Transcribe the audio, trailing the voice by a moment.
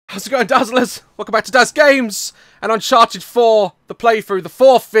How's it going, Dazzlers? Welcome back to Daz Games and Uncharted 4, the playthrough, the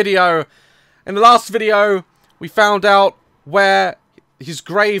 4th video. In the last video, we found out where his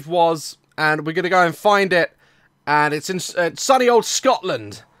grave was, and we're going to go and find it. And it's in sunny old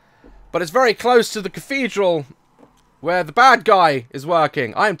Scotland, but it's very close to the cathedral where the bad guy is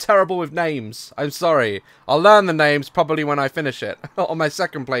working. I am terrible with names. I'm sorry. I'll learn the names probably when I finish it, on my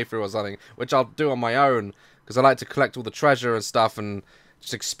second playthrough or something, which I'll do on my own, because I like to collect all the treasure and stuff and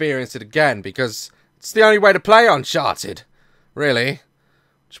just experience it again, because it's the only way to play Uncharted, really.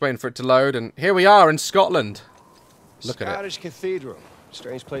 Just waiting for it to load, and here we are in Scotland. Look at it. Scottish Cathedral.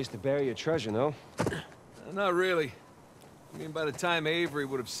 Strange place to bury your treasure, no? Not really. I mean, by the time Avery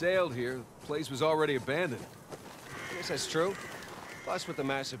would have sailed here, the place was already abandoned. I guess that's true. Plus, with the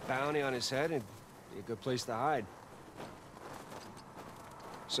massive bounty on his head, it'd be a good place to hide.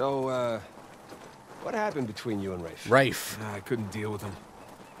 So, what happened between you and Rafe? Rafe. I couldn't deal with him.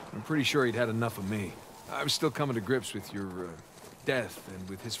 I'm pretty sure he'd had enough of me. I was still coming to grips with your death and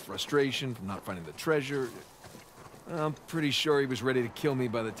with his frustration from not finding the treasure. I'm pretty sure he was ready to kill me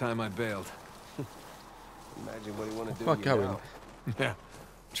by the time I bailed. Imagine what he wanted to do Fuck to you going. now. Yeah,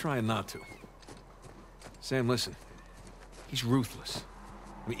 trying not to. Sam, listen. He's ruthless.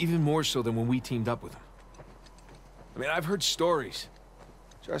 I mean, even more so than when we teamed up with him. I mean, I've heard stories.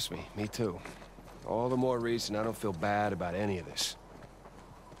 Trust me, me too. All the more reason I don't feel bad about any of this.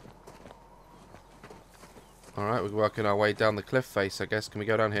 Alright, we're working our way down the cliff face, I guess. Can we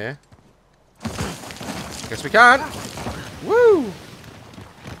go down here? Guess we can! Woo!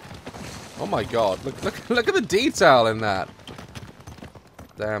 Oh my god, look at the detail in that.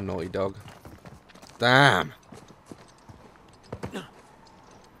 Damn, Naughty Dog. Damn. Where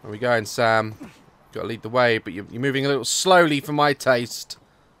are we going, Sam? Gotta lead the way, but you're moving a little slowly for my taste.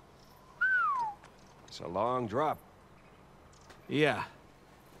 It's a long drop. Yeah.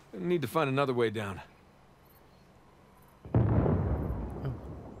 I need to find another way down.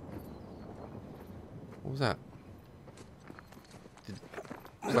 What was that? It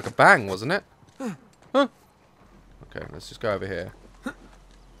was like a bang, wasn't it? Huh? Okay, let's just go over here.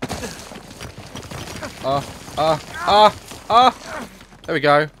 There we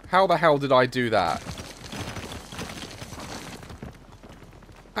go. How the hell did I do that?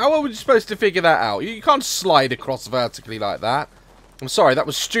 How are we supposed to figure that out? You can't slide across vertically like that. I'm sorry, that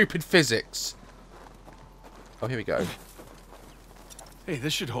was stupid physics. Oh, here we go. Hey,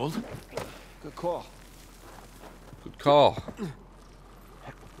 this should hold. Good call. Good call.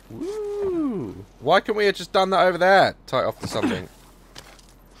 Woo! Why couldn't we have just done that over there? Tie it off to something.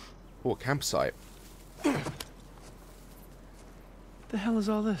 Oh, a campsite. The hell is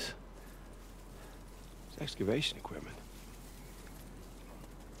all this? It's excavation equipment.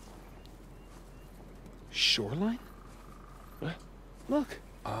 Shoreline? What? Look.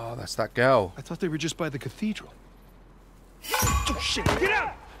 Oh, that's that girl. I thought they were just by the cathedral. Oh, shit. Get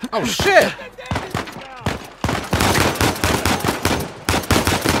out! Oh, shit!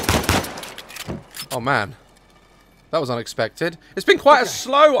 Oh, man. That was unexpected. It's been quite a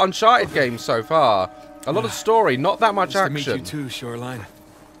slow Uncharted game so far. A lot of story, not that much Nice to meet action. you too, Shoreline.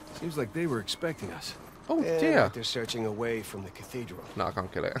 Seems like they were expecting us. Oh, Yeah, dear. like they're searching away from the cathedral. No, I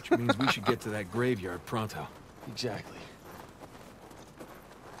can't kill it. Which means we should get to that graveyard pronto. Exactly.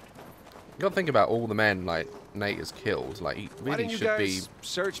 You gotta think about all the men, like, Nate has killed. Like, he Why really didn't you should be... guys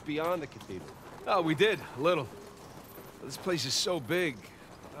search beyond the cathedral? Oh, we did. A little. This place is so big,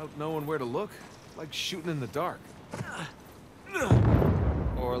 without knowing where to look. Like shooting in the dark.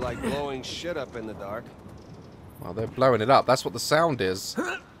 Or like blowing shit up in the dark? Well, they're blowing it up. That's what the sound is.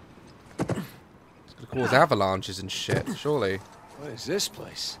 It's gonna cause avalanches and shit, surely. What is this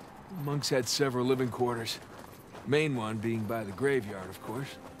place? Monks had several living quarters. Main one being by the graveyard, of course.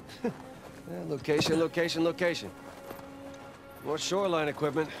 Location, location, location. More shoreline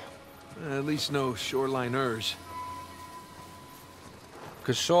equipment. At least no shoreliners.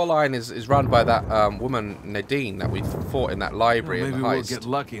 Because Shoreline is run by that woman, Nadine, that we fought in that library Well, in maybe the we'll heist. get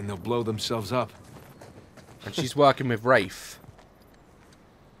lucky and they'll blow themselves up. And she's working with Rafe.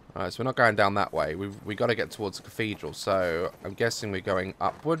 Alright, so we're not going down that way. We got to get towards the cathedral. So I'm guessing we're going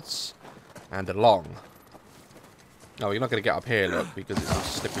upwards and along. No, you're not going to get up here, look, because it's all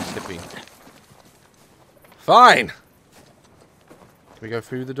slippy. Fine! Can we go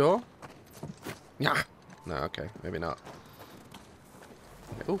through the door? Yeah. No, okay, maybe not.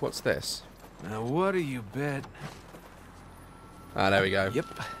 Oh, what's this? Now, what do you bet? Ah, there we go. Yep.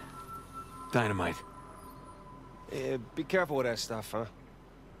 Dynamite. Be careful with that stuff, huh?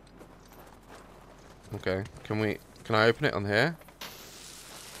 Okay, can I open it on here?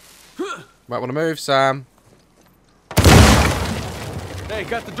 Might want to move, Sam. Hey,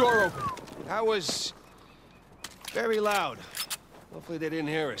 got the door open. That was very loud. Hopefully they didn't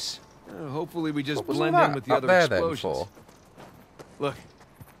hear us. Hopefully we just What was blend all in that with the up other there then explosions. for? Look,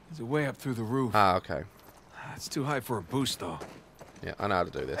 there's a way up through the roof. Ah, okay. It's too high for a boost, though. Yeah, I know how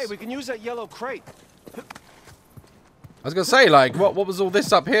to do this. Hey, we can use that yellow crate. I was gonna say, like, what was all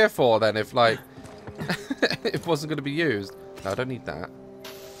this up here for then? If like, it wasn't gonna be used. No, I don't need that.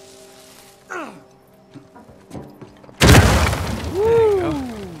 There you go.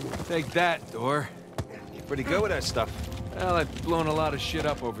 Take that, door. You're pretty good with that stuff. Well, I've blown a lot of shit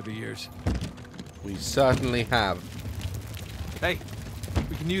up over the years. We certainly have. Hey,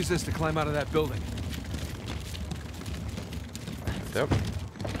 we can use this to climb out of that building. Yep.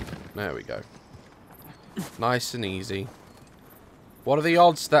 There we go. Nice and easy. What are the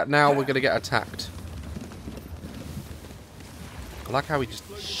odds that now we're gonna get attacked? I like how we just...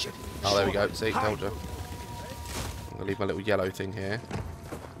 Oh, there we go. See, told you. I'm gonna leave my little yellow thing here.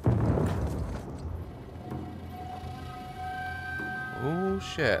 Oh,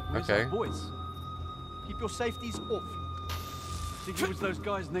 shit. Okay. Boys, keep your safeties off. I think it was those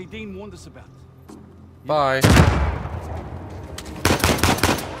guys Nadine warned us about. Bye.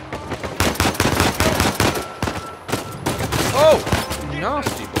 Oh!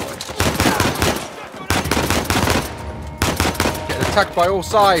 Nasty boy. Getting attacked by all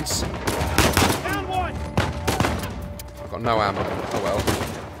sides. I've got no ammo. Oh well.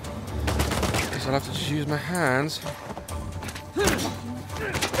 Guess I'll have to just use my hands.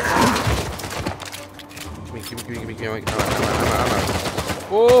 Give me ammo.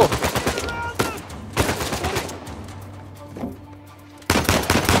 Oh!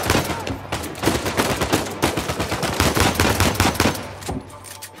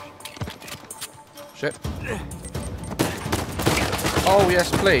 Shit. Oh,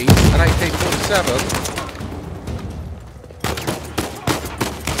 yes, please. An AK-47.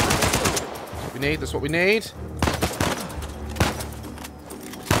 That's what we need. That's what we need.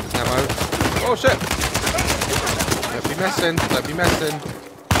 Ammo. Oh, shit. Don't be messing. Don't be messing.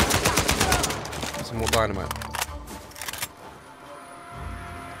 Some more dynamite.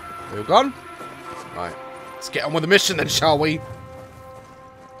 They all gone? Right. Let's get on with the mission then, shall we?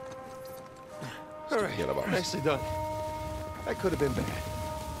 Nicely done. That could have been bad.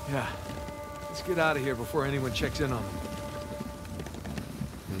 Yeah. Let's get out of here before anyone checks in on them.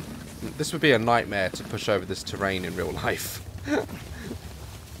 This would be a nightmare to push over this terrain in real life.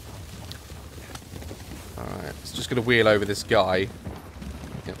 Alright, it's just going to wheel over this guy.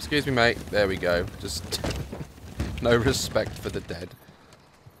 Yep, excuse me, mate. There we go. Just no respect for the dead.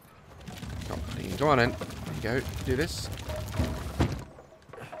 Oh, please. Go on in. There you go. Do this.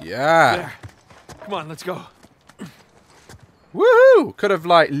 Yeah. There. Come on, let's go. Woohoo! Could have,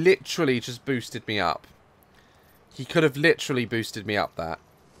 like, literally just boosted me up. He could have literally boosted me up that.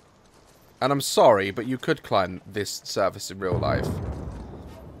 And I'm sorry, but you could climb this surface in real life.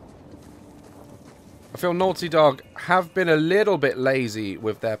 I feel Naughty Dog have been a little bit lazy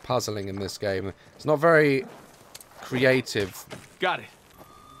with their puzzling in this game. It's not very creative. Got it.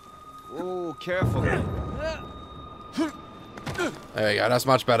 Oh, careful. There you go, that's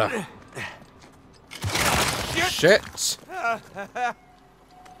much better. Shit!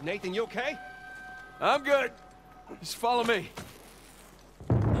 Nathan, you okay? I'm good. Just follow me.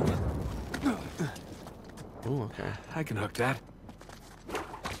 Ooh, okay. I can hook that.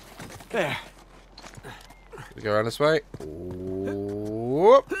 There. We go around this way.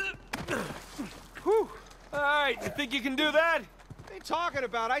 Whoop. Whew. All right, you think you can do that? What are you talking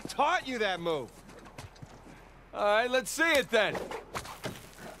about? I taught you that move. All right, let's see it then.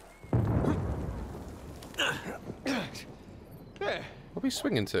 There. What are we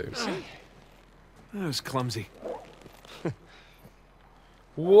swinging to? That was clumsy.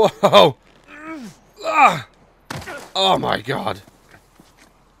 Whoa! Ah! Oh my god.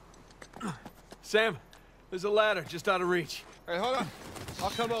 Sam, there's a ladder just out of reach. All right, hold on. I'll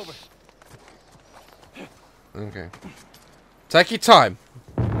come over. Okay. Take your time.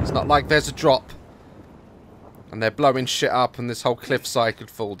 It's not like there's a drop. And they're blowing shit up and this whole cliffside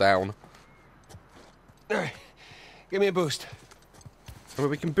could fall down. All right. Give me a boost. I mean,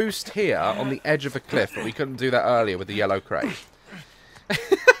 we can boost here on the edge of a cliff, but we couldn't do that earlier with the yellow crate.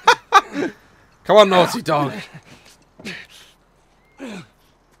 Come on, Naughty Dog.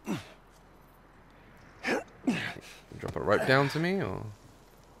 Drop a rope down to me, or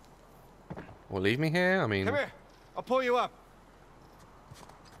leave me here? I mean... Come here. I'll pull you up.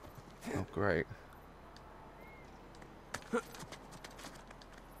 Oh, great.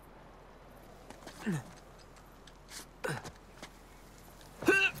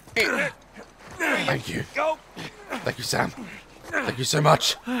 Thank you. Go. Thank you, Sam. Thank you so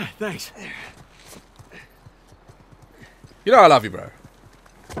much. Thanks. You know I love you, bro.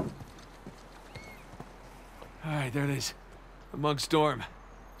 Alright, there it is. Among storm.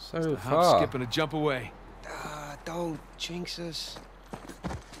 So I'm far. skipping a jump away. Don't jinx us.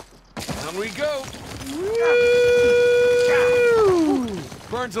 Down we go.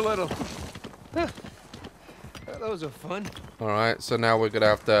 Burns a little. Those are fun. Alright, so now we're gonna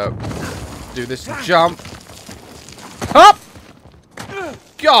have to do this jump. Up!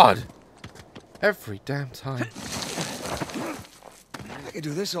 God! Every damn time. I could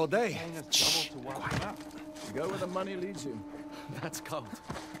do this all day. Go where the money leads you. That's cold.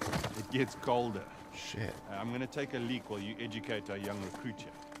 It gets colder. Shit. I'm gonna take a leak while you educate our young recruit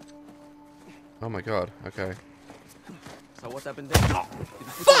here. Oh my god, okay. So what happened then?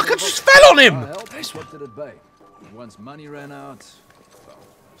 Fuck, I just fell on him! What did it pay? Once money ran out, well,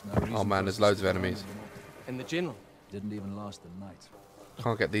 there's no reason Oh man, for there's us loads to of stay enemies. And the general? Didn't even last the night.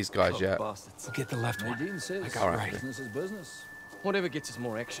 Can't get these guys yet. Bastards. Get the left one. Nadine says Alright. business is business. Whatever gets us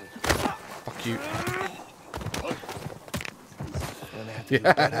more action. Fuck you. Gonna have to do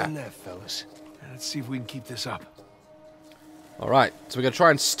better than that, fellas. Let's see if we can keep this up. Alright, so we're gonna try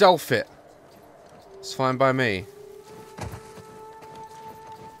and stealth it. It's fine by me.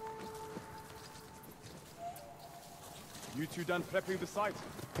 You two done prepping the site?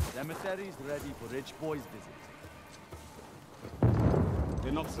 Cemetery's ready for rich boys' visit.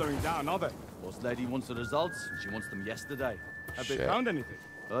 They're not slowing down, are they? Boss lady wants the results. She wants them yesterday. Have Shit. they found anything?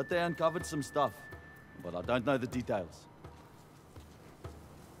 Heard they uncovered some stuff, but I don't know the details.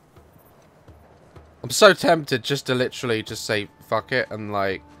 I'm so tempted just to literally just say fuck it and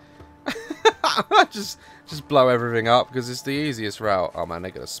like just blow everything up because it's the easiest route. Oh man,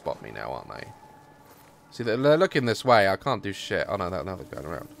 they're gonna spot me now, aren't they? See, they're looking this way. I can't do shit. Oh no, now they're going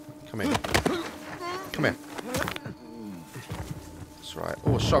around. Come here. Come here. That's right.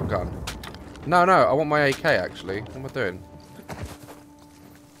 Oh, a shotgun. No, no, I want my AK actually. What am I doing?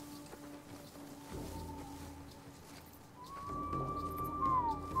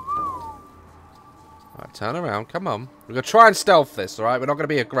 Alright, turn around. Come on. We're going to try and stealth this, alright? We're not going to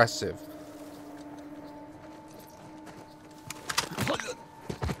be aggressive.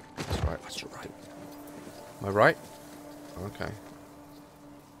 That's right. That's right. Am I right? Okay.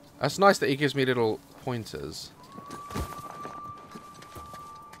 That's nice that he gives me little pointers.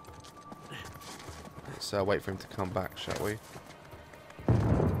 Let's wait for him to come back, shall we?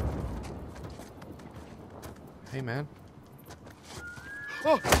 Hey, man.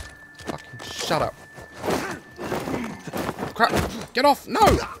 Oh! Fucking shut up. Crap! Get off! No!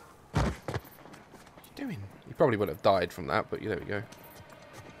 What are you doing? You probably would have died from that, but there we go.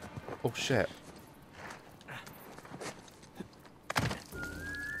 Oh, shit.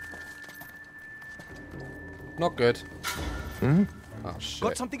 Not good. Hmm? Oh, shit.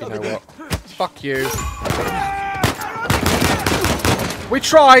 Got something you over know there. what? Fuck you. We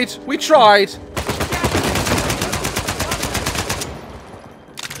tried! We tried!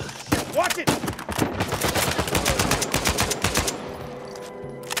 Watch it!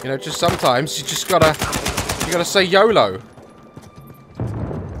 You know, just sometimes you just gotta say YOLO.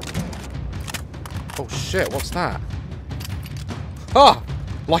 Oh shit, what's that? Ah!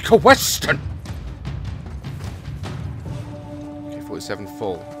 Like a Western! Okay, 47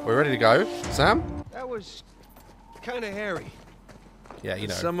 full. We're ready to go. Sam? That was kind of hairy. Yeah, you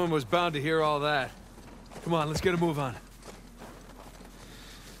know. Someone was bound to hear all that. Come on, let's get a move on.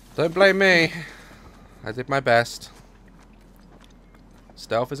 Don't blame me. I did my best.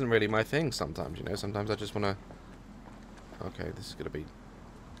 Stealth isn't really my thing sometimes, you know. Sometimes I just want to... Okay, this is going to be... Can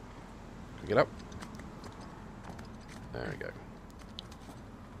we get up? There we go.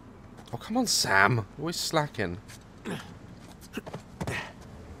 Oh, come on, Sam. You're always slacking.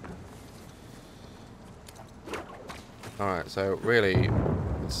 Alright, so really...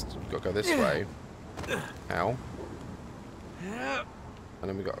 We've got to go this way. Ow. And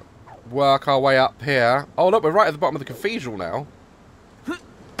then we got to work our way up here. Oh, look, we're right at the bottom of the cathedral now.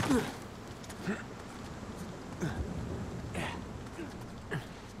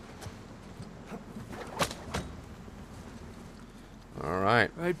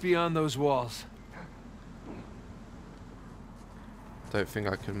 Alright. Right beyond those walls. Don't think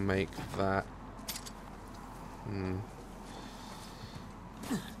I can make that.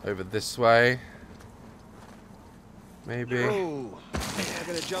 Over this way. Maybe. Oh, I'm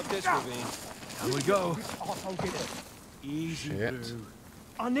gonna jump this ravine. Here we go. Easy, Shit. Blue.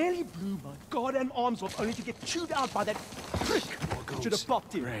 I nearly blew my goddamn arms off only to get chewed out by that prick. Should have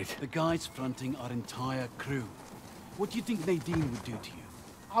popped him. Great. The guys fronting our entire crew. What do you think Nadine would do to you?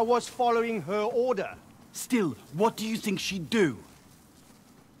 I was following her order. Still, what do you think she'd do?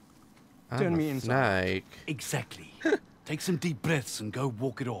 Turn me inside. Snake. Exactly. Take some deep breaths and go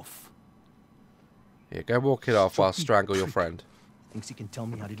walk it off. Yeah, go walk it off while I strangle your friend. Thinks he can tell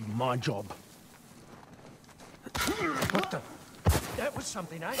me how to do my job. What the? That was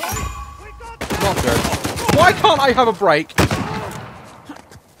something, eh? Not good. Why can't I have a break?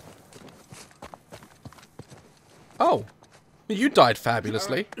 Oh. You died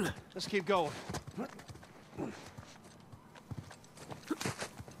fabulously. Let's keep going. Right,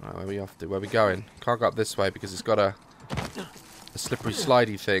 where are we off to? Where are we going? Can't go up this way because it's got a slippery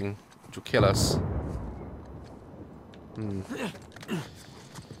slidey thing which will kill us.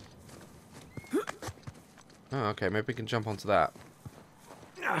 Oh, okay, maybe we can jump onto that.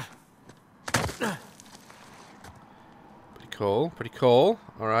 Pretty cool, pretty cool.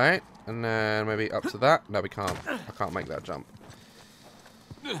 Alright, and then maybe up to that. No, we can't. I can't make that jump.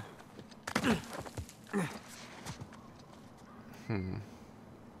 Can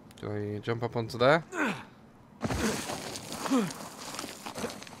I jump up onto there?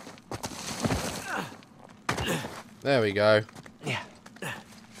 There we go. Yeah.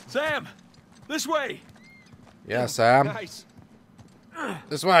 Sam! This way! Yeah, Sam. Nice.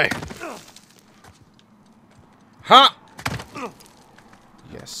 This way. Ha!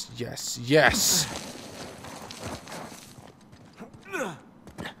 Yes, yes, yes.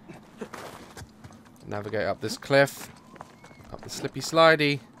 Navigate up this cliff. Up the slippy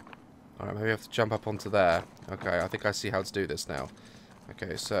slidey. Alright, maybe I have to jump up onto there. Okay, I think I see how to do this now.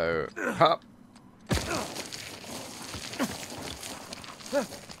 Okay, so up.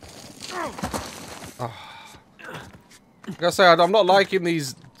 Oh. I gotta say, I'm not liking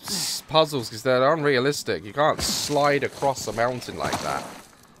these puzzles because they're unrealistic. You can't slide across a mountain like that.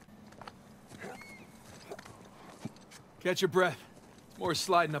 Catch your breath. More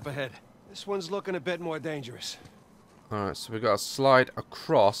sliding up ahead. This one's looking a bit more dangerous. Alright, so we've got to slide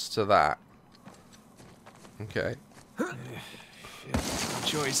across to that. Okay. Yeah, no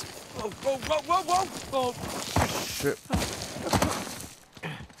choice. Whoa, whoa, whoa, whoa, whoa! Oh. Shit.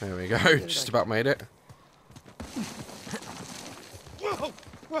 There we go. Just about made it. Whoa,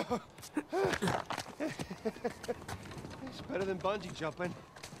 whoa. It's better than bungee jumping.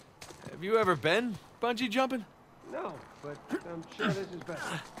 Have you ever been bungee jumping? No, but I'm sure this is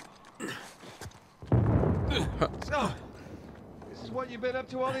better. So, this is what you've been up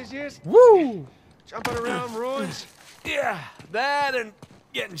to all these years? Woo! Jumping around ruins? Yeah, that and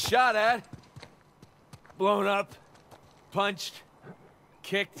getting shot at. Blown up. Punched.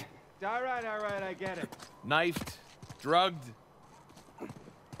 Kicked. All right, I get it. Knifed. Drugged.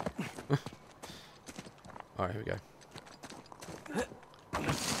 Alright, here we go.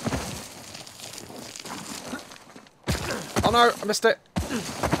 Oh no, I missed it.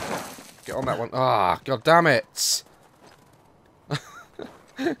 Get on that one. Ah, god damn it.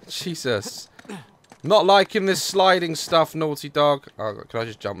 Jesus. Not liking this sliding stuff, naughty dog. Oh, can I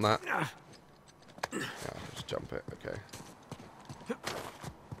just jump that? Yeah, I'll just jump it. Okay.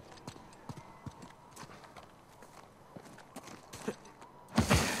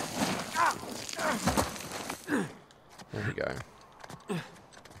 There we go.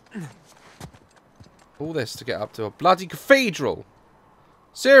 All this to get up to a bloody cathedral.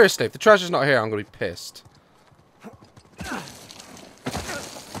 Seriously, if the treasure's not here, I'm going to be pissed.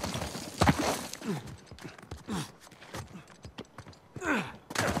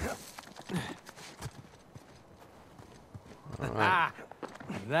 Ah,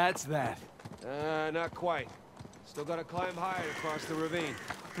 that's that. Not quite. Still gotta climb higher to cross the ravine.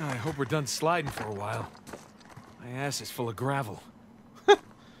 I hope we're done sliding for a while. My ass is full of gravel. I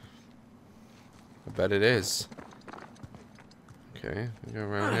bet it is. Okay, we go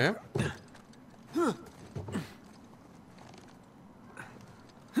around here.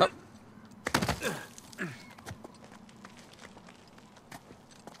 Up.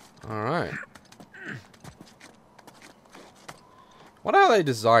 Alright. Wonder how they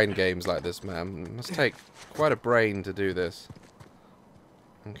design games like this, man. It must take quite a brain to do this.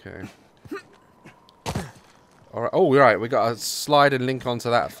 Okay. Alright, oh, right, we got to slide and link onto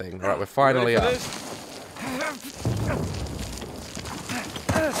that thing. Alright, we're finally up.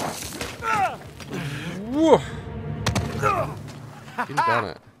 Whoa! You've done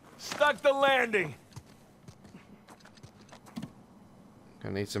it. Stuck the landing.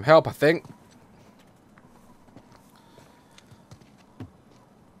 Gonna need some help, I think.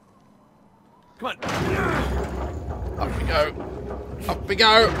 Come on. Up we go. Up we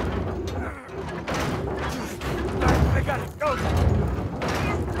go. I got it. Go.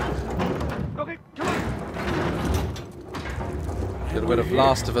 Okay, come on. A little bit of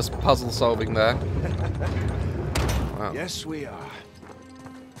Last of Us puzzle solving there. Wow. Yes, we are.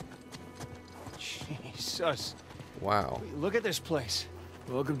 Jesus. Wow. Look at this place.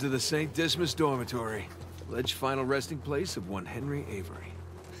 Welcome to the St. Dismas Dormitory. Alleged final resting place of one Henry Avery.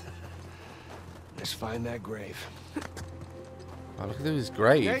 Let's find that grave. Oh, look at these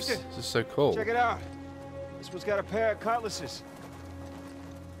graves. Nathan, This is so cool. check it out. This one's got a pair of cutlasses.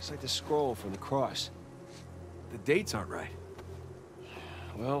 It's like the scroll from the cross. The dates aren't right.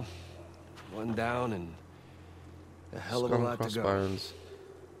 Well, one down and a hell of a Skull and lot to go. Crossbones.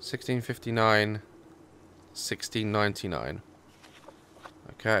 1659. 1699.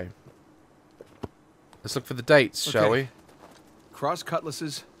 Okay. Let's look for the dates, shall we? Cross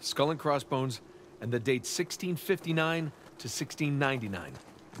cutlasses, skull and crossbones, and the date 1659 to 1699.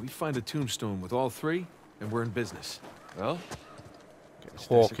 We find a tombstone with all three, and we're in business. Well,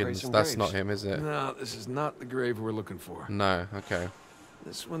 Hawkins. That's not him, is it? No, this is not the grave we're looking for. No. Okay.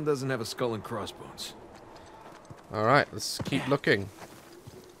 This one doesn't have a skull and crossbones. All right. Let's keep looking.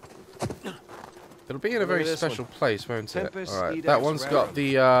 It'll be in a very special place, won't it? Tempest, All right. Edax, That one's got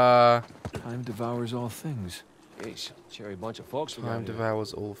the Time devours all things. Jeez, cherry bunch of folks Time around here.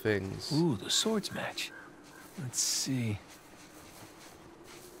 devours all things. Ooh, the swords match. Let's see.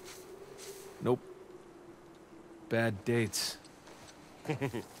 Nope. Bad dates.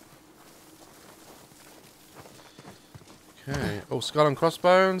 Okay. Oh, skull and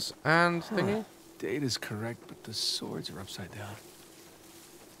crossbones and thingy. Date is correct, but the swords are upside down.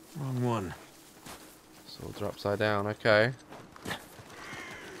 Wrong one. Swords are upside down. Okay.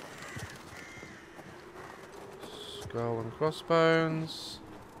 Skull and crossbones.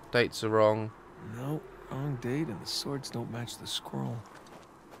 Dates are wrong. No, wrong date, and the swords don't match the scroll.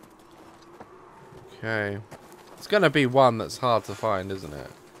 Okay. It's gonna be one that's hard to find, isn't it?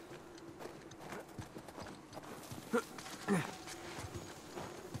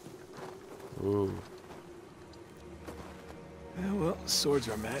 Ooh. Yeah, well, swords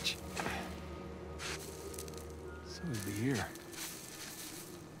are a match. So is the year.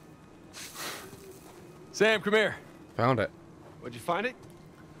 Sam, come here. Found it. Where'd you find it?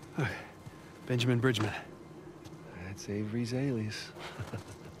 Benjamin Bridgman. That's Avery's alias.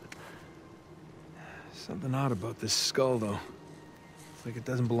 Something odd about this skull, though. It's like it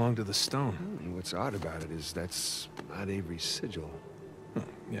doesn't belong to the stone. What's odd about it is that's not Avery's sigil.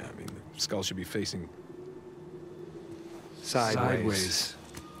 Yeah, I mean, the skull should be facing Sideways.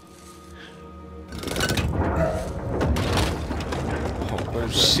 Oh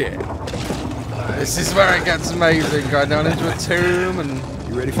shit. This is where it gets amazing. Going down into a tomb and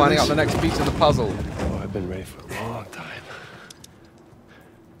You ready for finding this? out the next piece of the puzzle. Oh, I've been ready for a long time.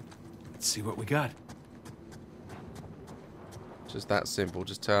 Let's see what we got. Just that simple.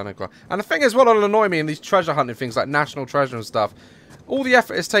 Just turn and go. And the thing is, what'll annoy me in these treasure hunting things like National Treasure and stuff, all the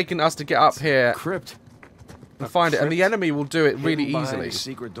effort it's taken us to get up here Crypt. and find it, and the enemy will do it really Hidden behind easily. a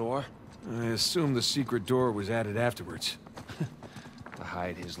secret door I assume the secret door was added afterwards. to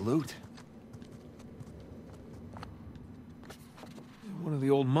hide his loot. One of the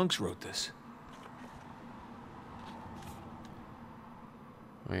old monks wrote this.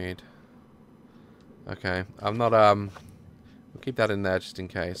 Wait. Okay. I'm not, we'll keep that in there just in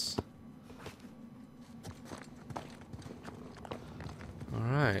case.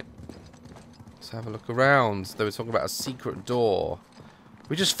 Alright. Let's have a look around. They were talking about a secret door.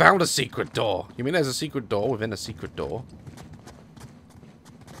 We just found a secret door. You mean there's a secret door within a secret door?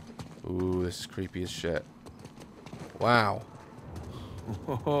 Ooh, this is creepy as shit. Wow.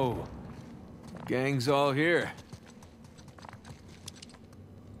 Whoa. Gang's all here.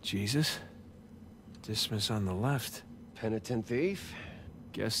 Jesus. Dismas on the left. Penitent thief,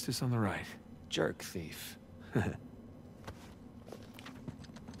 Gestus on the right. jerk thief.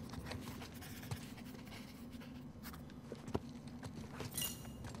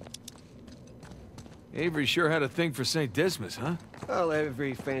 Avery sure had a thing for St. Dismas, huh? Well,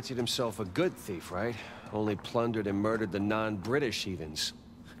 Avery fancied himself a good thief, right? Only plundered and murdered the non-British heathens.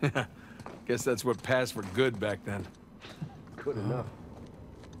 Guess that's what passed for good back then. Good enough.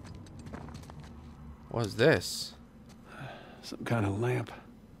 What is this? Some kind of lamp.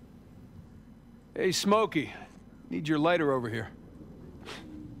 Hey, Smokey. Need your lighter over here.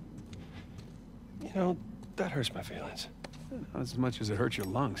 You know, that hurts my feelings. Not as much as it hurts your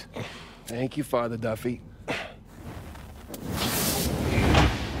lungs. Thank you, Father Duffy.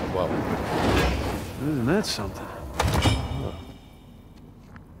 Well, Isn't that something?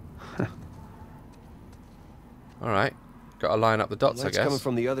 alright. Gotta line up the dots, I Light's guess. coming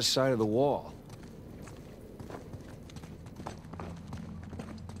from the other side of the wall.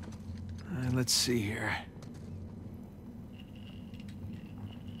 Let's see here.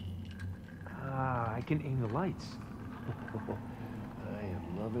 I can aim the lights. I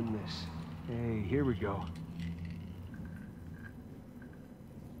am loving this. Hey, here we go.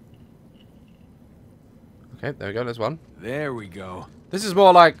 Okay, there we go. There's one. There we go. This is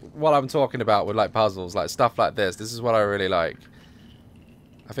more like what I'm talking about with like puzzles, like stuff like this. This is what I really like.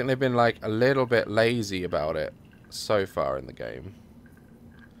 I think they've been like a little bit lazy about it so far in the game.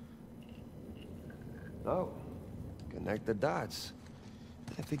 Oh, connect the dots.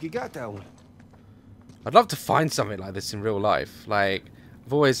 I think you got that one. I'd love to find something like this in real life. Like,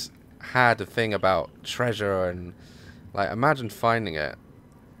 I've always had a thing about treasure and, like, imagine finding it.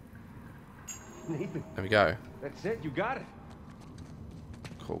 Nathan, There we go. that's it. You got it.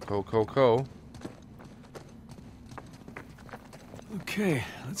 Cool, cool, cool, cool. Okay,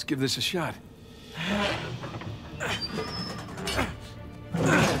 let's give this a shot.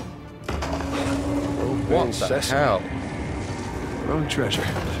 What the hell? Wrong treasure.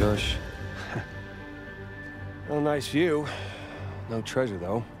 Shush. Well, nice view. No treasure,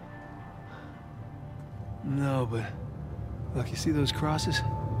 though. No, but look, you see those crosses?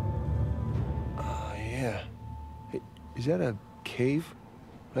 Oh, yeah. Hey, is that a cave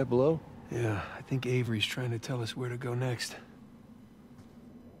right below? Yeah, I think Avery's trying to tell us where to go next.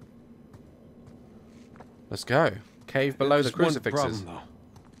 Let's go. Cave below the There's one crucifixes. problem, though.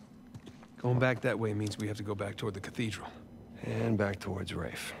 Going back that way means we have to go back toward the cathedral. And back towards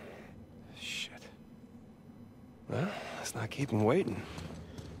Rafe. Shit. Well, let's not keep him waiting.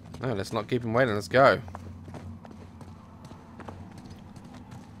 No, let's not keep him waiting. Let's go.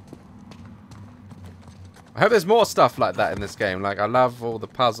 I hope there's more stuff like that in this game. Like, I love all the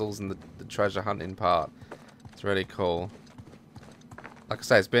puzzles and the treasure hunting part. It's really cool. Like I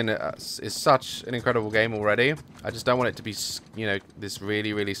say, it's such an incredible game already. I just don't want it to be, you know, this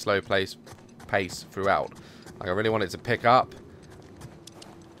really, really slow pace throughout. Like, I really want it to pick up.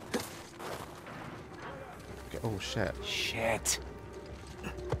 Oh, shit. Shit.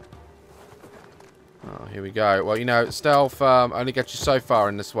 Oh, here we go. Well, you know, stealth only gets you so far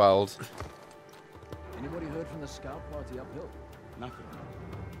in this world. Anybody heard from the scout party uphill? Nothing.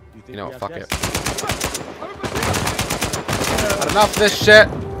 You know what, fuck it. Had enough of this shit.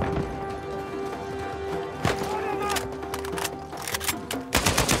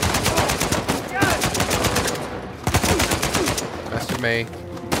 Mess with me.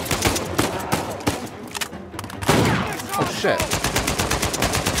 Oh shit.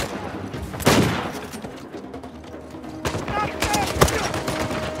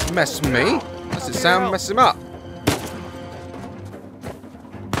 Mess with me? Does it sound mess him up?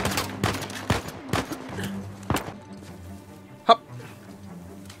 Hup.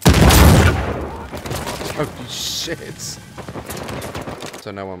 Oh shit.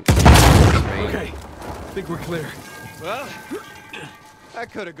 So no one. Okay, I think we're clear. Well,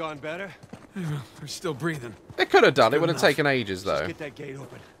 that could have gone better. We're still breathing. It could have done. It would have taken ages though. Get that gate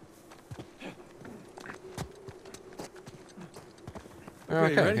open.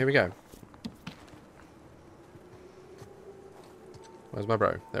 Okay, ready? here we go. Where's my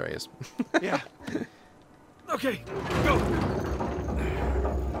bro? There he is. Yeah. Okay, go.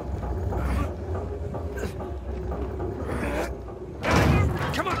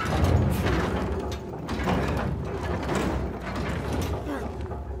 Come on.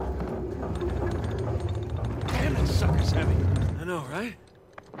 Damn, that sucker's heavy. I know, right?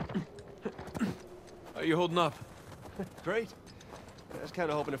 How are you holding up? Great. I was kind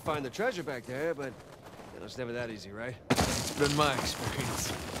of hoping to find the treasure back there, but you know, it's never that easy, right? It's been my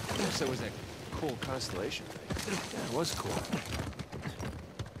experience. So was that cool constellation thing. Yeah, it was cool.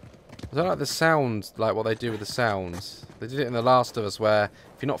 I don't like the sound, like what they do with the sounds. They did it in The Last of Us where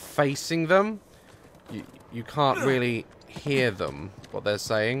if you're not facing them, you can't really hear them, what they're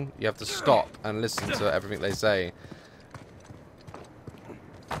saying. You have to stop and listen to everything they say.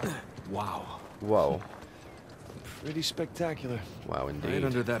 Wow. Whoa. Pretty spectacular. Wow, Right indeed.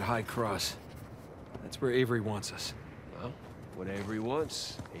 under that high cross. That's where Avery wants us. Well, whatever he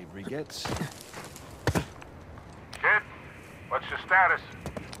wants, Avery gets. Kid, what's your status?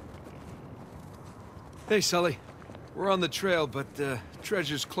 Hey, Sully. We're on the trail, but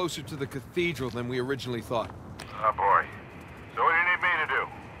treasure's closer to the cathedral than we originally thought. Oh, boy. So what do you need me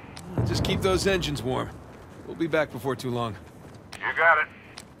to do? Just keep those engines warm. We'll be back before too long. You got it.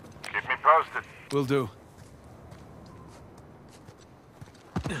 Keep me posted. Will do.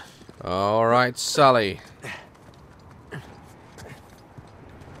 All right, Sully.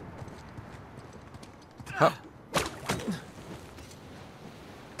 Hup.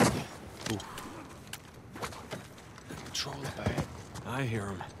 Control the bag. I hear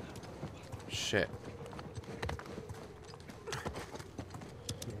him. Shit.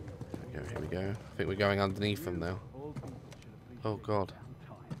 Here we go. I think we're going underneath them now. Oh god.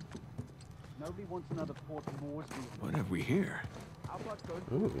 Nobody wants another Port Moresby. What have we here?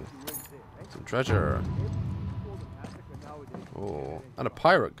 Ooh. Some treasure. Oh, and a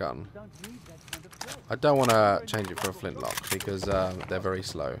pirate gun. I don't want to change it for a flintlock because they're very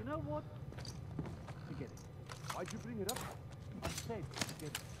slow. You know what? Forget it. Why'd you bring it up? I said forget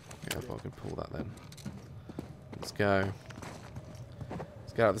it. Okay, if I can pull that then. Let's go.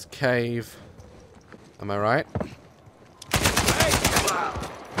 Let's get out of this cave. Am I right?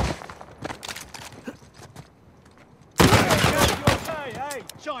 Hey,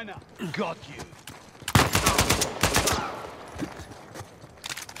 China! Got you.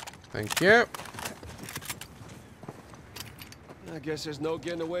 Thank you. I guess there's no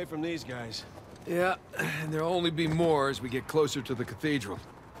getting away from these guys. Yeah, and there'll only be more as we get closer to the cathedral.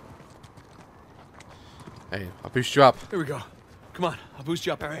 Hey, I'll boost you up. Here we go. Come on, I'll boost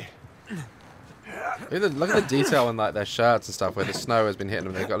you up, Harry. Look at the detail in like their shirts and stuff where the snow has been hitting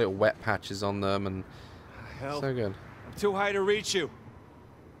them. They've got little wet patches on them and Hell, so good. I'm too high to reach you.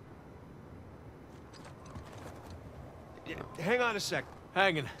 Yeah, hang on a sec.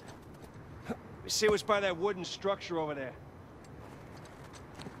 Hanging. Let me see what's by that wooden structure over there.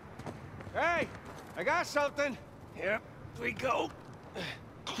 Hey, I got something. Here we go.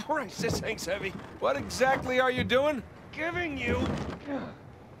 Christ, this thing's heavy. What exactly are you doing? Giving you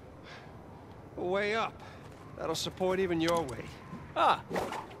a way up. That'll support even your weight. Ah,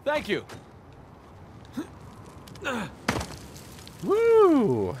 thank you.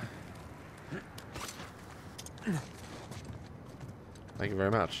 Woo! Thank you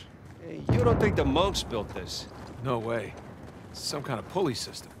very much. Hey, you don't think the monks built this? No way. It's some kind of pulley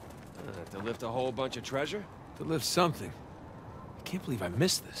system. To lift a whole bunch of treasure? To lift something. I can't believe I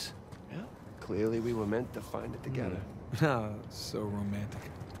missed this. Yeah. Clearly we were meant to find it together. Oh, so romantic.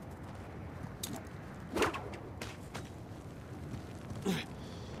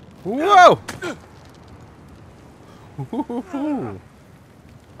 Whoa!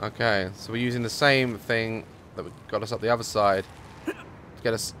 Okay, so we're using the same thing that got us up the other side to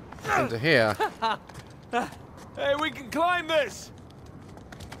get us into here. Hey, we can climb this!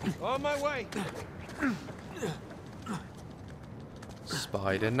 On my way.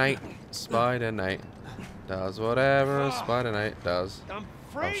 Spider Knight, Spider Knight does whatever a Spider Knight does. I'm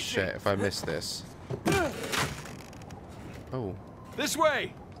Oh freezing. shit, if I miss this. Oh. This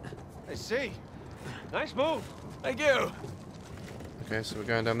way! I see. Nice move. Thank you! Okay, so we're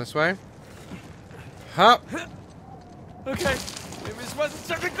going down this way. Hup! Okay, maybe this wasn't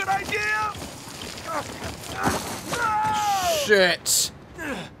such a good idea! Shit!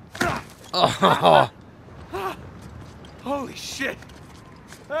 Oh. Holy shit!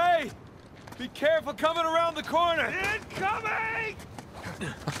 Hey! Be careful coming around the corner! Incoming!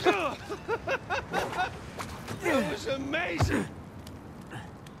 It was amazing.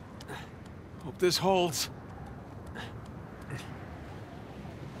 Hope this holds.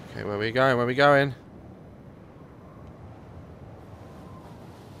 Okay, where are we going? Where are we going?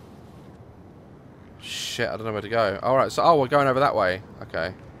 Shit, I don't know where to go. Alright, so we're going over that way.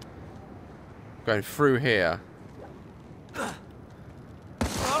 Okay. Going through here. Oh!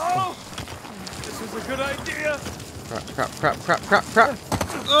 This is a good idea! Crap, crap, crap, crap, crap, crap.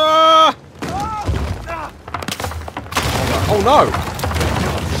 Ah! Oh no!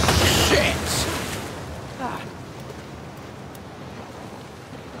 Shit!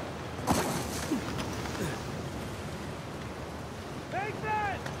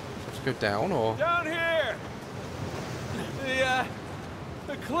 Let's go down or? Down here!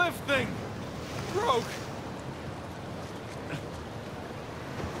 The cliff thing broke.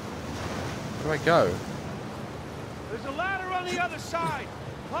 Where do I go? There's a ladder on the other side.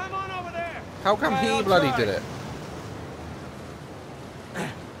 Climb on over there. How come Right, he I'll bloody try. did it?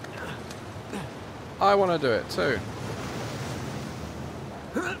 I want to do it too.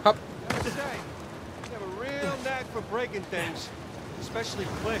 Hup. Gotta say, you have a real knack for breaking things, especially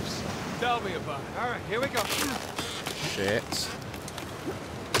cliffs. Tell me about it. All right, here we go. Shit.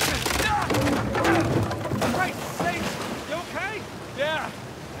 Right, safe. You okay? Yeah.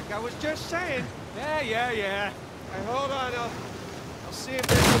 Like I was just saying. Yeah. Hey, hold on. I'll see if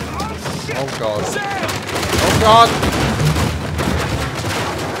there's. Oh shit! Oh god. Sam! Oh god.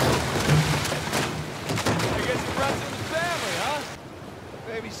 I guess you brought some family, huh?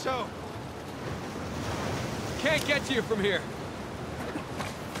 Maybe so. Can't get to you from here.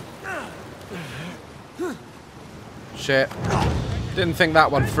 Shit. Didn't think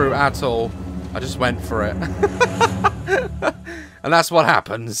that one through at all. I just went for it. And that's what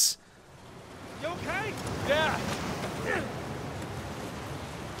happens. You okay? Yeah.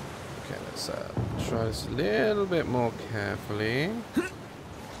 Okay, let's So, try this a little bit more carefully.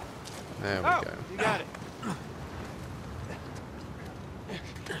 There we go. You got it.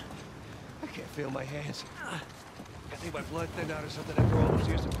 I can't feel my hands. I think my blood thinned out or something after all those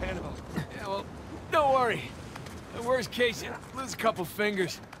years in Panama. Yeah, well, don't worry. The worst case, you lose a couple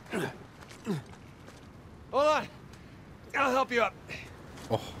fingers. Hold on. I'll help you up.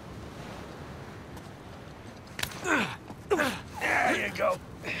 Oh, There you go.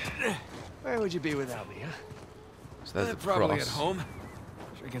 Where would you be without me, huh? so there's the Probably cross. at home.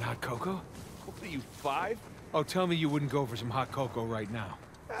 Drinking hot cocoa. What are you, 5? Oh, tell me you wouldn't go for some hot cocoa right now.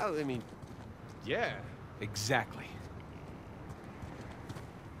 Well, I mean, yeah. Exactly.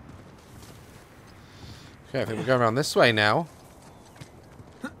 Okay, I think we're going around this way now.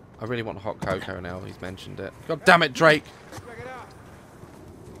 I really want hot cocoa now. He's mentioned it. God damn it, Drake! Check it out.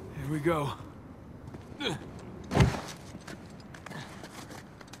 Here we go.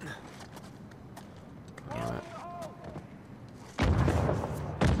 Alright.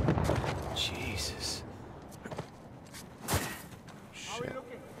 Jesus. Shit.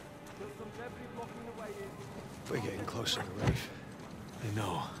 We're getting closer to Rafe. I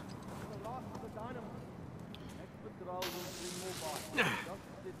know.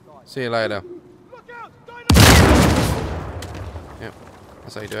 See you later. Yep,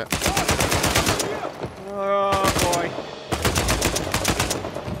 that's how you do it. Oh, boy.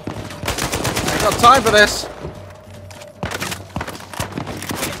 Ain't got time for this!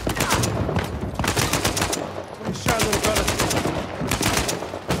 Nice shot, little brother.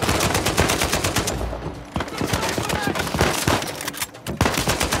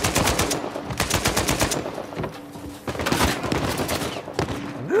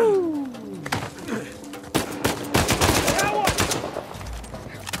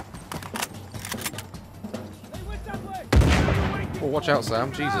 Oh, watch out,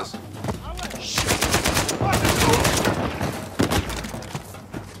 Sam. Jesus.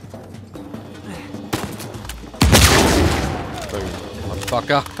 Boom.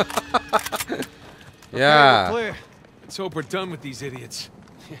 Motherfucker. Yeah. Clear. Let's hope we're done with these idiots.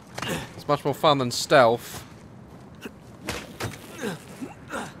 It's much more fun than stealth.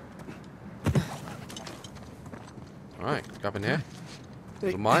 Alright, go up in here.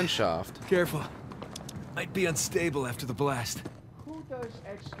 The mine shaft. Careful. Might be unstable after the blast. Who does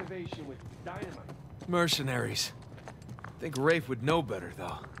excavation with dynamite? Mercenaries. Think Rafe would know better,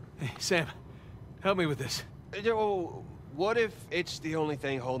 though. Hey, Sam, help me with this. Oh, what if it's the only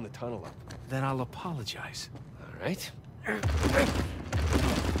thing holding the tunnel up? Then I'll apologize. All right.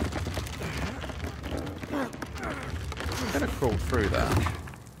 Could have crawled through that.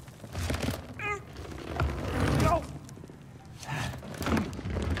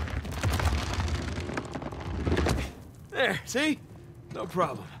 There, see? No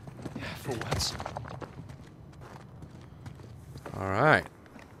problem. Yeah, for once. Alright.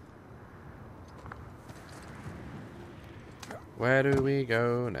 Where do we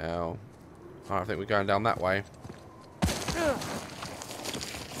go now? Oh, I think we're going down that way.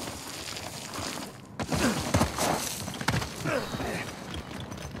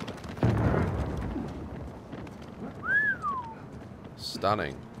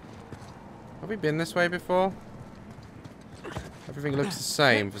 Stunning. Have we been this way before? Everything looks the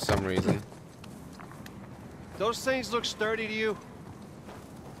same for some reason. Those things look sturdy to you?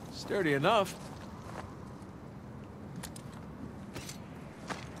 Sturdy enough.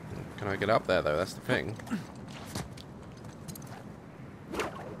 Can I get up there though? That's the thing.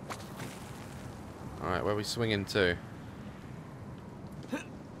 Alright, where are we swinging to?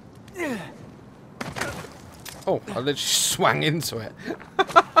 Oh, I literally swung into it.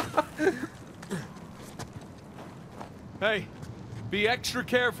 Hey, be extra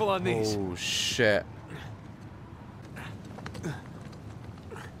careful on these. Oh, shit.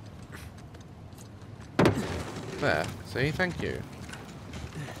 There. See? Thank you.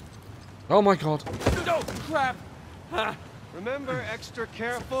 Oh my god. Oh, crap! Ah, Remember, extra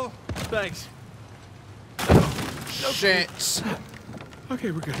careful. thanks. Shit.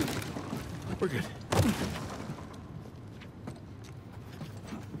 Okay, we're good. We're good.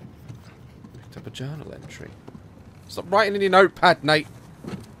 Picked up a journal entry. Stop writing in your notepad, Nate.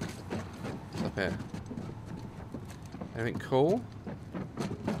 What's up here? Anything cool?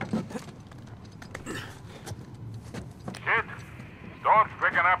 Kid, dog's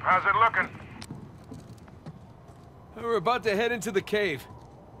picking up. How's it looking? We're about to head into the cave.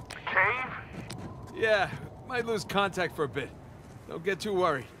 Cave? Yeah, might lose contact for a bit. Don't get too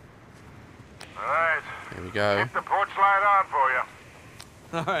worried. All right. Here we go. Keep the porch light on for you.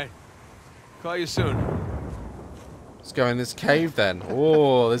 All right. Call you soon. Let's go in this cave then.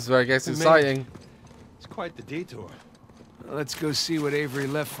 Oh, this is where it gets exciting. It's quite the detour. Well, let's go see what Avery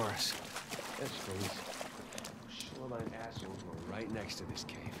left for us. Yes, please. Shoreline assholes were right next to this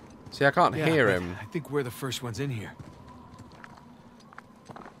cave. See, I can't hear but him. I think we're the first ones in here.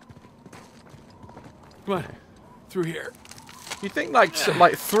 Come on, through here. You think like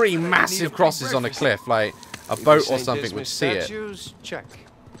three massive crosses on a cliff, like a boat or something, would see it? Statues, check.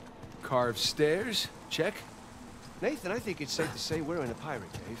 Carved stairs, check. Nathan, I think it's safe to say we're in a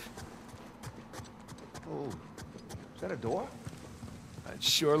pirate cave. Oh, is that a door? It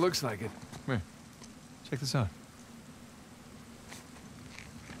sure looks like it. Come here. Check this out.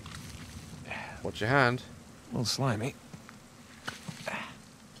 Watch your hand. A little slimy.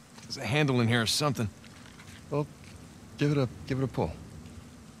 There's a handle in here or something. Well, give it a pull.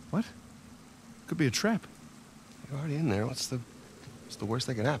 What? Could be a trap. You're already in there. What's the worst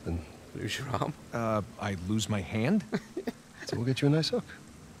that could happen? Lose your arm. I lose my hand? So we'll get you a nice hook.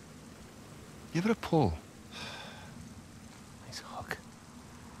 Give it a pull. Nice hook.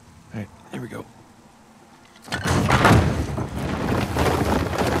 All right, here we go.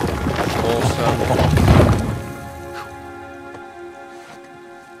 Awesome.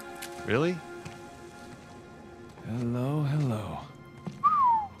 Really? Hello, hello.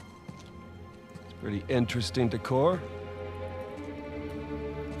 It's pretty interesting decor.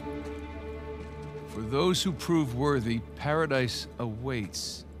 For those who prove worthy, paradise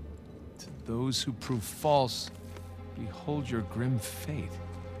awaits. To those who prove false, behold your grim fate.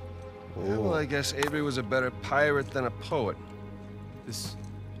 Yeah, well, I guess Avery was a better pirate than a poet. This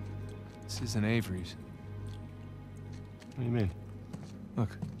isn't Avery's. What do you mean?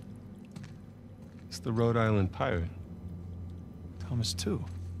 Look, It's the Rhode Island pirate. Thomas too.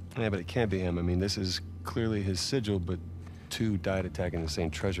 Yeah, but it can't be him. I mean, this is clearly his sigil, but two died attacking the same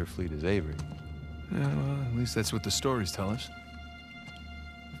treasure fleet as Avery. Yeah, well, at least that's what the stories tell us.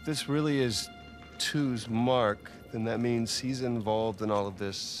 If this really is Two's mark, then that means he's involved in all of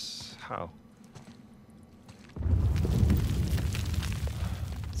this. How?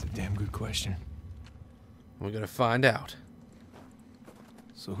 That's a damn good question. We're gonna find out.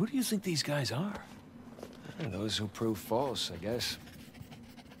 So who do you think these guys are? Those who prove false, I guess.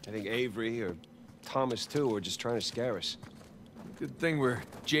 I think Avery or Thomas too are just trying to scare us. Good thing we're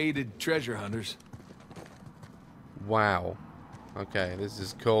jaded treasure hunters. Wow. Okay, this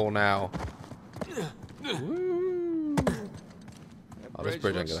is cool now. Woo. Oh, this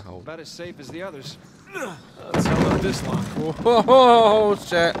bridge ain't gonna hold. About as safe as the others. Let's hell up this long. Whoa,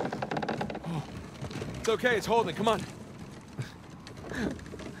 shit. It's okay, it's holding. Come on.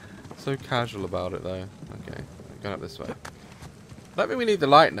 So casual about it, though. Okay, going up this way. I don't think we need the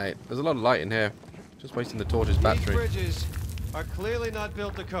light, Nate. There's a lot of light in here. Just wasting the torch's These battery. bridges are clearly not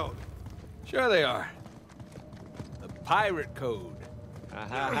built to code. Sure they are. The pirate code. Ha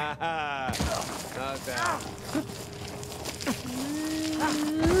ha ha. Not bad.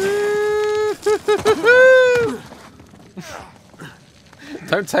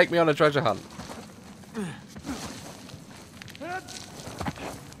 Don't take me on a treasure hunt.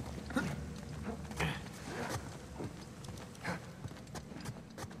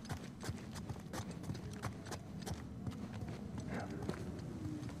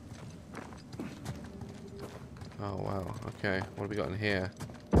 Oh wow, okay. What have we got in here?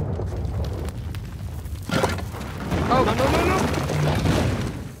 Oh, no, no, no, no!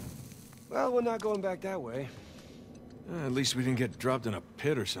 Well, we're not going back that way. At least we didn't get dropped in a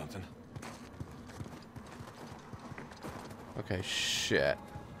pit or something. Okay, shit.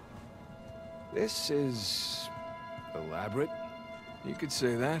 This is elaborate. You could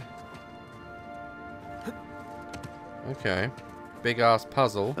say that. Okay. Big ass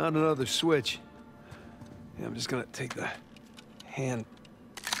puzzle. Not another switch. Yeah, I'm just gonna take the hand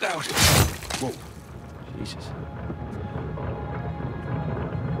out. Whoa. Jesus.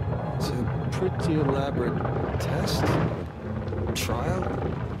 It's a pretty elaborate test. Trial?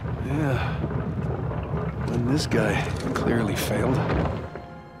 Yeah. And this guy clearly failed.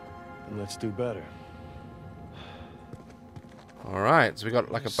 And let's do better. Alright, so we got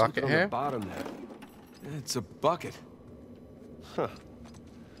like a bucket On here. the bottom there. It's a bucket. Huh.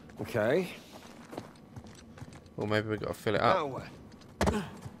 Okay. Or maybe we got to fill it Now up. what?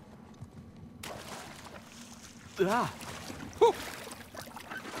 Ah. Whew.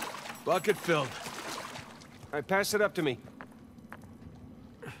 Bucket filled. All right, pass it up to me.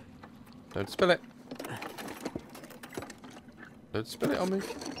 Don't spill it. Don't spill it on me.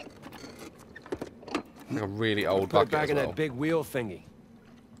 Like a really old Put it bucket back as in well. that big wheel thingy.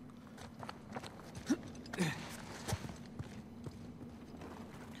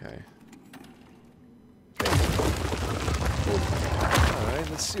 Okay.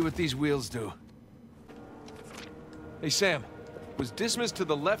 Let's see what these wheels do. Hey, Sam. Was Dismas to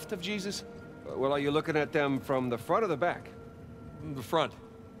the left of Jesus? Well, are you looking at them from the front or the back? The front.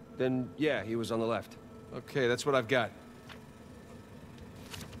 Then, yeah, he was on the left. Okay, that's what I've got.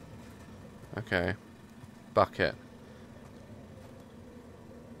 Okay. Bucket.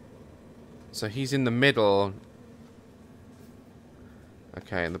 So he's in the middle.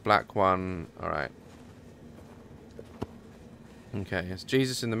 Okay, and the black one. Alright. Okay, it's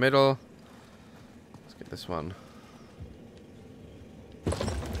Jesus in the middle. Let's get this one.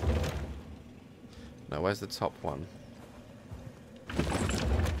 No, where's the top one?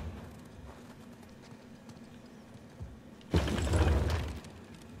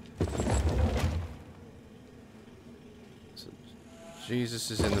 So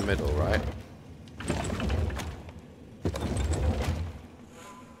Jesus is in the middle, right?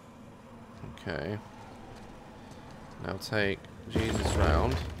 Okay. Now take Jesus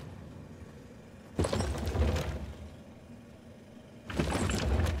round.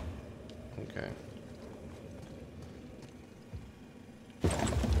 Okay.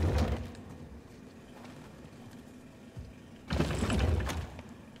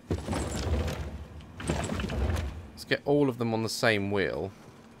 Let's get all of them on the same wheel.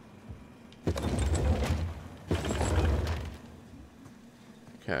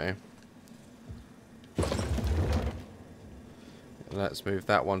 Okay. Let's move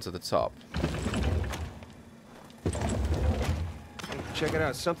that one to the top. Check it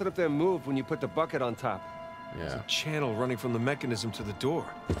out. Something up there moved when you put the bucket on top. There's Yeah. a channel running from the mechanism to the door.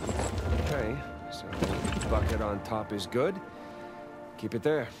 Okay, so bucket on top is good. Keep it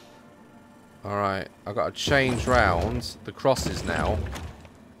there. Alright, I've got to change round the crosses now.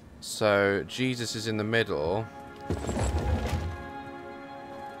 So, Jesus is in the middle.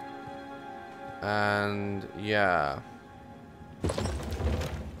 And, yeah.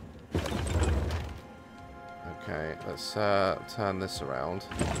 Okay, let's turn this around.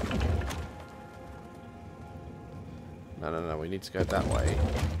 No, we need to go that way.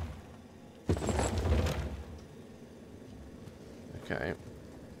 Okay.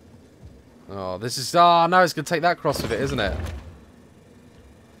 Oh, this is... Oh, no, it's going to take that cross with it, isn't it?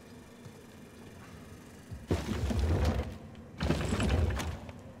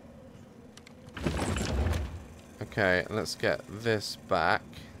 Okay, let's get this back.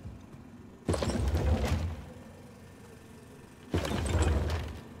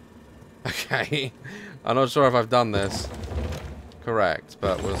 Okay. I'm not sure if I've done this correct,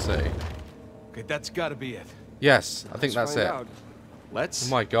 but we'll see. Okay, that's gotta be it. Yes, I think that's Find it. out. Let's.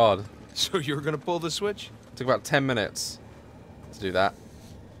 Oh my god. So you're gonna pull the switch? It took about 10 minutes to do that.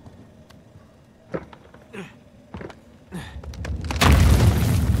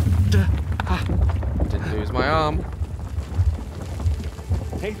 Didn't lose my arm.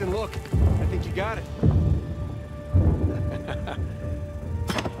 Nathan, look. I think you got it.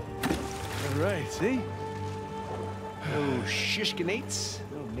 All right, see? No shishkinates,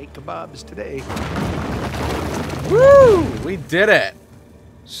 no make kebabs today. Woo! We did it.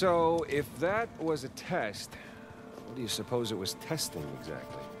 So, if that was a test, what do you suppose it was testing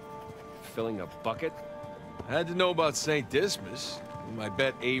exactly? Filling a bucket? I had to know about St. Dismas, whom I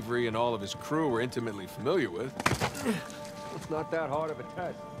bet Avery and all of his crew were intimately familiar with. It's not that hard of a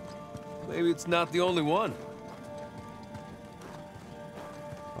test. Maybe it's not the only one.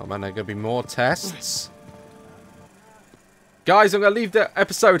 Oh man, there are going to be more tests. Guys, I'm going to leave the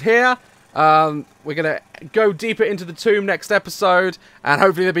episode here. We're going to go deeper into the tomb next episode. And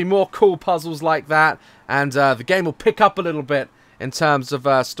hopefully there'll be more cool puzzles like that. And the game will pick up a little bit in terms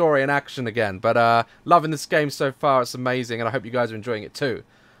of story and action again. But loving this game so far. It's amazing. And I hope you guys are enjoying it too.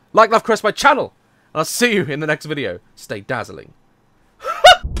 Like, love, Chris, my channel. And I'll see you in the next video. Stay dazzling.